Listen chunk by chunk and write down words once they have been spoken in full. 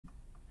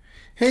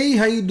Hey,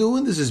 how you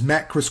doing? This is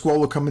Matt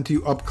Criscuolo coming to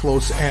you up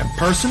close and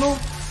personal,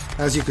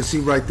 as you can see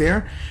right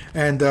there.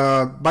 And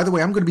by the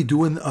way, I'm going to be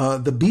doing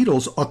the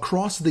Beatles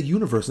Across the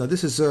Universe. Now,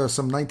 this is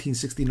some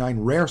 1969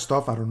 rare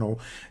stuff. I don't know.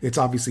 It's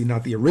obviously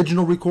not the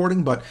original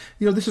recording, but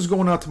you know, this is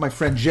going out to my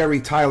friend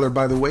Jerry Tyler.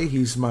 By the way,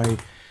 he's my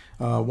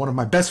one of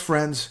my best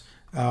friends.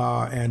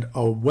 And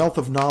a wealth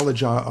of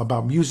knowledge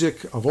about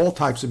music, of all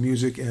types of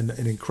music, and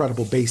an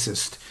incredible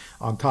bassist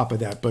on top of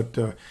that.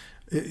 But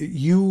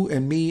you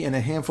and me and a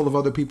handful of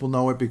other people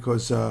know it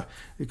because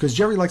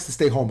Jerry likes to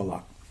stay home a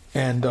lot,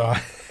 and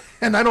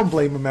and I don't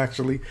blame him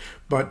actually.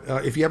 But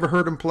if you ever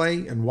heard him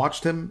play and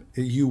watched him,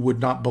 you would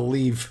not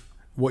believe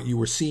what you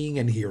were seeing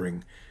and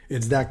hearing.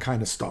 It's that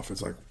kind of stuff.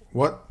 It's like,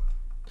 what?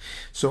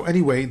 So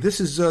anyway, this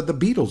is the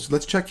Beatles.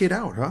 Let's check it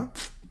out, huh?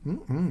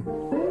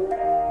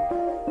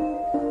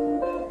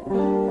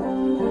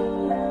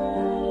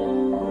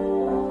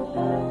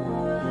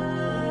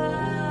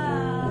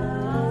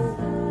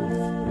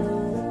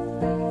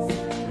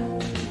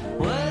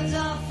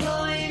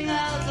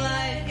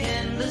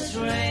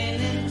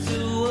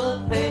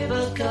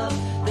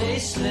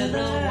 Slither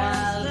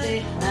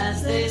wildly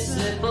as they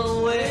slip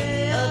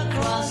away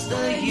across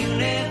the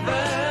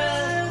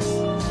universe.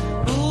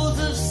 Pools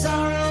of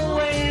sorrow,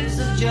 waves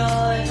of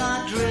joy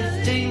are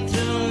drifting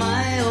through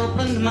my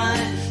opened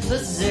mind,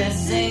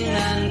 possessing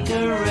and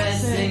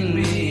caressing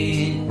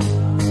me.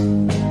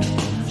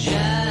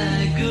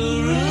 Jaguru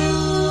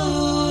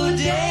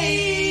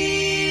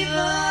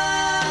Deva.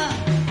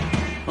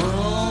 Oh,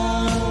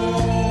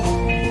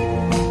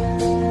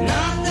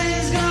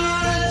 nothing's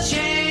gonna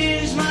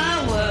change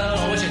my world.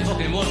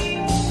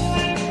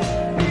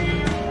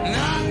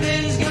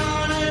 Nothing's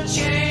gonna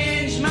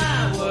change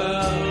my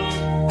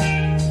world.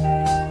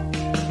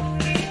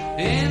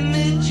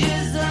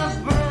 Images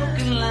of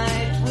broken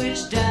light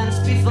which dance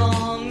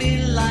before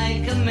me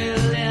like a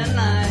million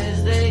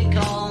eyes. They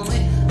call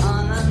me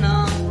on and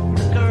on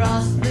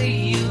across the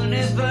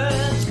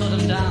universe. Put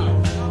them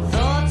down.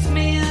 Thoughts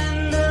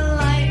meander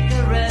like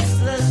a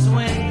restless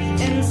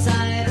wind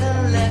inside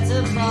a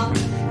letterbox.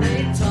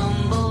 They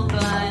tumble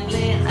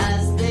blindly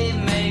as they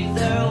make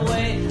their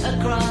way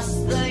across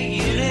the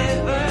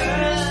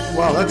universe.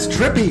 Wow, that's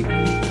trippy.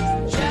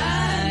 Jaguru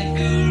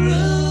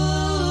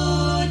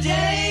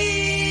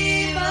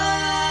Deva.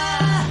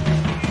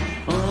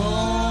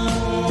 Oh,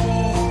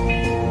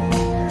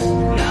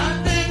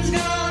 nothing's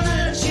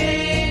gonna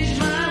change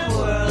my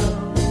world.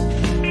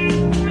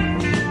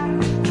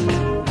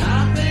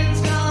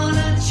 Nothing's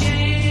gonna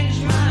change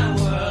my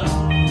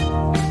world.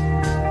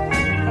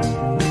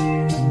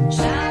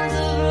 Sounds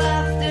of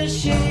laughter,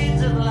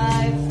 shades of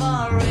life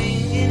are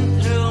ringing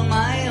through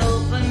my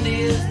open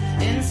ears,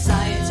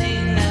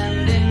 inciting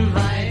and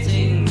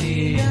inviting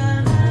me.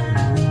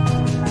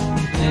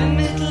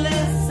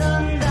 Limitless,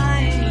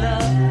 undying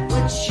love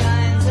which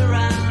shines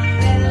around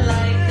me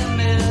like a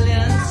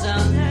million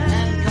suns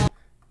and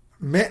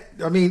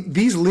I mean,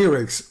 these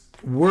lyrics,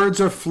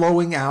 words are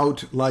flowing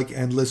out like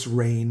endless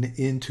rain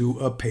into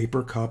a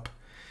paper cup.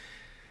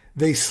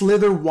 They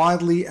slither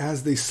wildly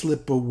as they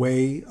slip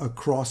away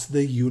across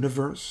the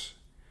universe.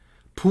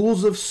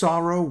 Pools of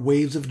sorrow,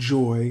 waves of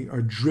joy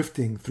are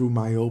drifting through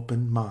my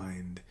open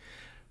mind,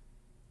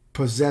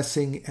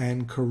 possessing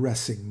and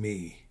caressing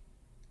me.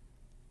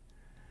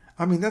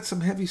 I mean, that's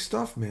some heavy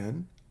stuff,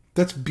 man.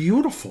 That's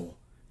beautiful.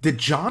 Did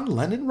John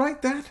Lennon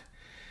write that?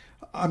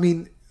 I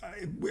mean,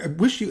 I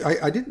wish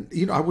I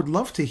didn't, I would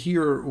love to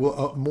hear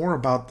more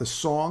about the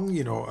song.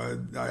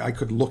 I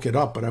could look it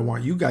up, but I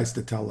want you guys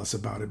to tell us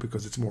about it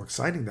because it's more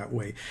exciting that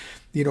way.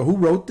 Who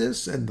wrote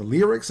this and the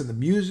lyrics and the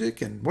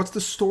music and what's the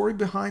story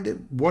behind it?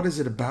 What is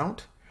it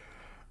about?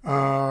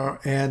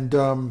 And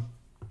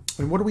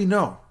what do we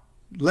know?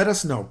 Let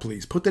us know,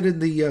 please. Put that in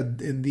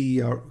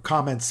the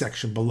comment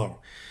section below.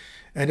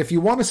 And if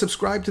you want to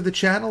subscribe to the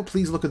channel,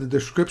 please look at the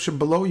description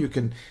below. You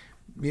can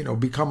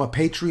become a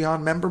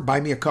Patreon member,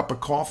 buy me a cup of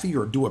coffee,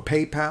 or do a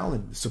PayPal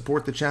and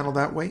support the channel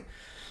that way.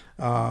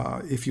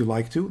 If you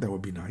like to, that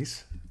would be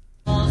nice.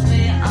 calls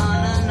me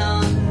on and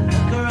on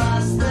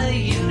across the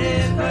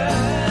universe.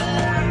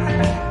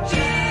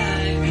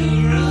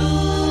 Jaguru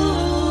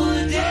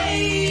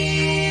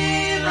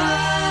Deva.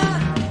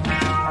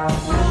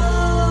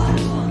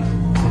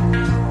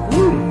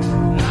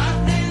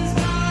 Nothing's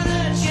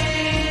gonna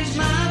change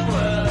my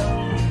world.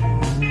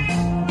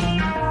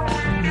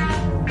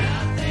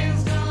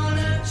 Nothing's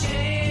gonna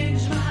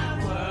change my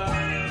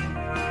world.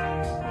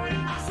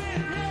 I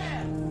said,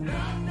 yeah,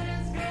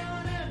 nothing's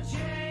gonna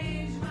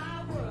change my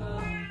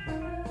world.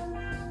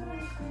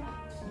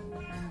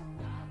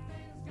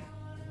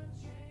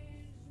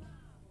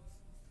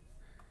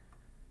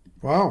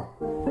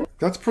 Wow,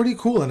 that's pretty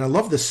cool. And I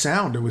love the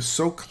sound. It was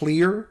so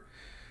clear.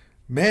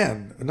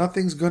 Man,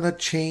 nothing's gonna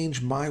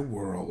change my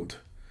world.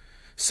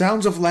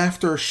 Sounds of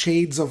laughter,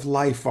 shades of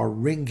life are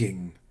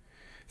ringing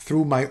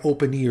through my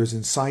open ears,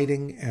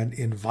 inciting and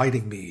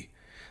inviting me.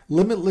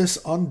 Limitless,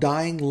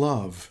 undying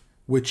love,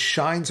 which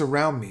shines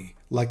around me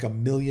like a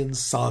million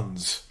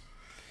suns.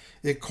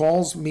 It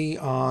calls me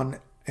on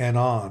and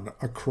on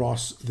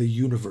across the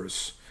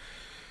universe.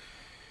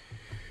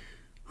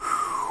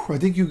 I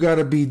think you got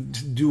to be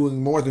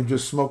doing more than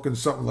just smoking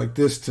something like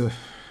this to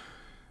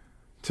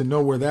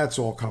know where that's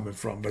all coming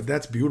from. But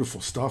that's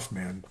beautiful stuff,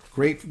 man.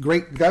 Great.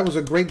 That was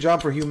a great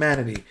job for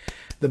humanity.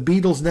 The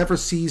Beatles never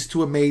cease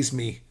to amaze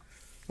me.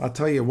 I'll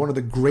tell you, one of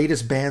the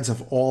greatest bands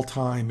of all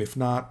time, if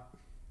not,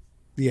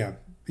 yeah,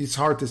 it's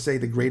hard to say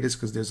the greatest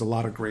because there's a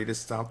lot of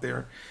greatest out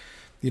there.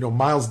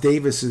 Miles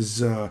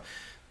Davis's,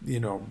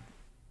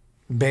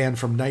 band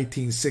from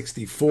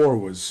 1964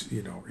 was,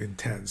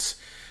 intense.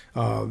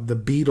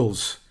 The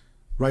Beatles,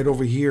 right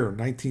over here,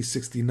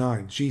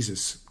 1969.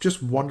 Jesus,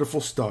 just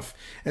wonderful stuff.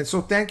 And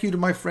so thank you to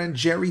my friend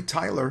Jerry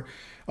Tyler.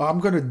 I'm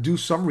going to do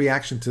some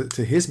reaction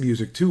to his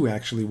music too,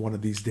 actually, one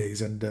of these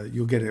days, and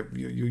you'll get it.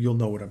 You'll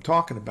know what I'm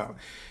talking about.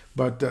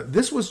 But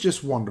this was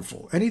just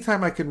wonderful.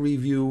 Anytime I can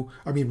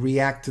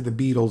react to the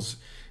Beatles,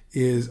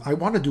 I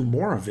want to do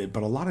more of it,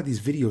 but a lot of these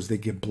videos, they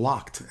get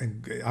blocked,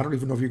 and I don't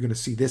even know if you're going to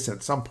see this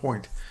at some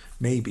point.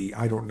 Maybe,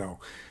 I don't know.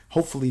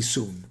 Hopefully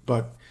soon,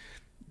 but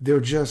they're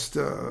just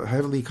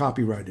heavily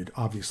copyrighted,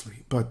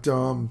 obviously. But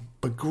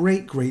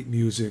great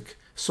music,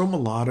 so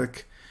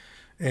melodic,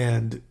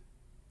 and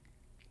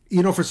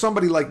for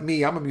somebody like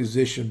me, I'm a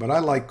musician, but I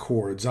like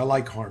chords, I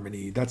like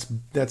harmony. That's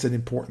an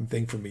important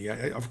thing for me.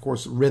 Of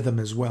course, rhythm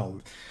as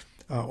well,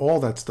 all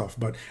that stuff.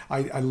 But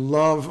I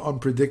love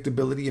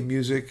unpredictability in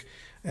music.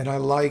 And I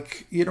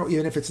like,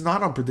 even if it's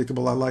not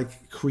unpredictable, I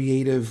like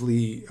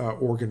creatively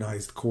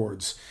organized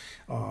chords.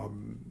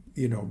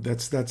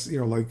 That's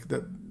like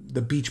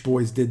the Beach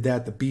Boys did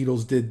that, the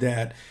Beatles did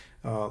that,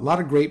 a lot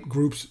of great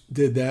groups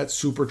did that,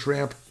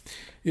 Supertramp,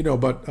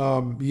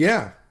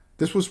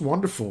 this was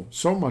wonderful.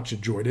 So much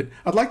enjoyed it.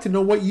 I'd like to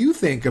know what you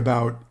think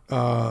about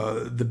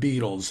the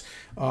Beatles.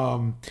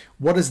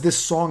 What does this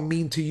song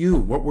mean to you?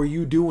 What were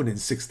you doing in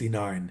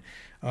 '69?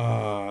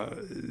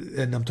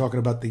 And I'm talking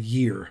about the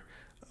year.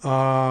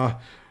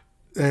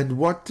 And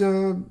what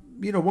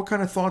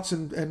kind of thoughts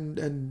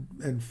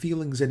and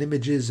feelings and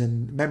images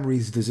and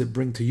memories does it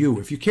bring to you?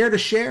 If you care to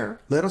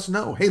share, let us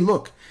know. Hey,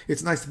 look,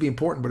 it's nice to be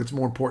important, but it's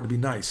more important to be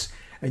nice.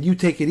 And you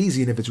take it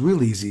easy, and if it's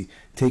real easy,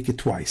 take it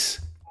twice.